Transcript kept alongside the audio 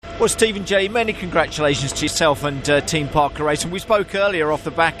Well, Stephen J, many congratulations to yourself and Team Parker Racing. We spoke earlier off the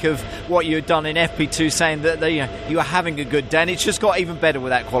back of what you had done in FP2, saying that you were having a good day, and it's just got even better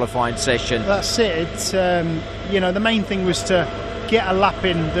with that qualifying session. That's it. It's, the main thing was to get a lap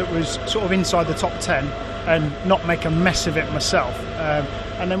in that was sort of inside the top 10 and not make a mess of it myself.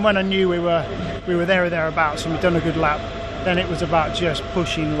 And then when I knew we were there or thereabouts and we'd done a good lap, then it was about just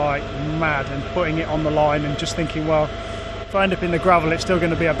pushing like mad and putting it on the line and just thinking, well, if I end up in the gravel, it's still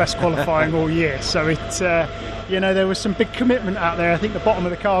going to be our best qualifying all year. So there was some big commitment out there. I think the bottom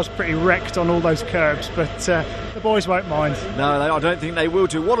of the car's pretty wrecked on all those curbs, but the boys won't mind. No, I don't think they will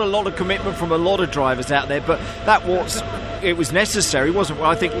do. What a lot of commitment from a lot of drivers out there, but it was necessary, wasn't it?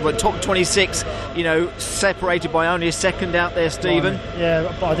 I think we were top 26, separated by only a second out there, Stephen.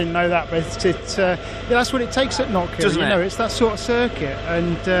 Yeah, but I didn't know that, but that's what it takes at Notco. Doesn't it? It's that sort of circuit,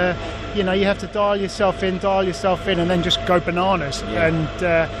 and you have to dial yourself in, and then just go bananas. Yeah.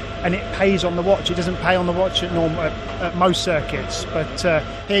 And it pays on the watch. It doesn't pay on the watch at most circuits, but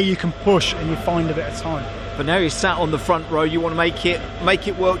here you can push and you find a bit of time. But now you're sat on the front row, you want to make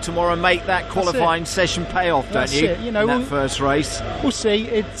it work tomorrow, make that qualifying session pay off, don't you? In that first race. We'll see.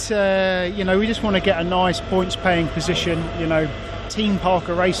 It's we just want to get a nice points paying position. Team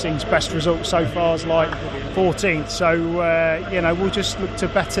Parker Racing's best result so far is like 14th, so we'll just look to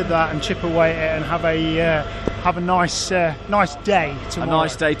better that and chip away at it and have a nice day tomorrow. A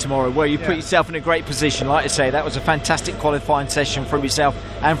nice day tomorrow where you put yourself in a great position. Like I say, that was a fantastic qualifying session from yourself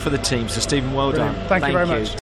and for the team. So Stephen, well done. Thank you very much.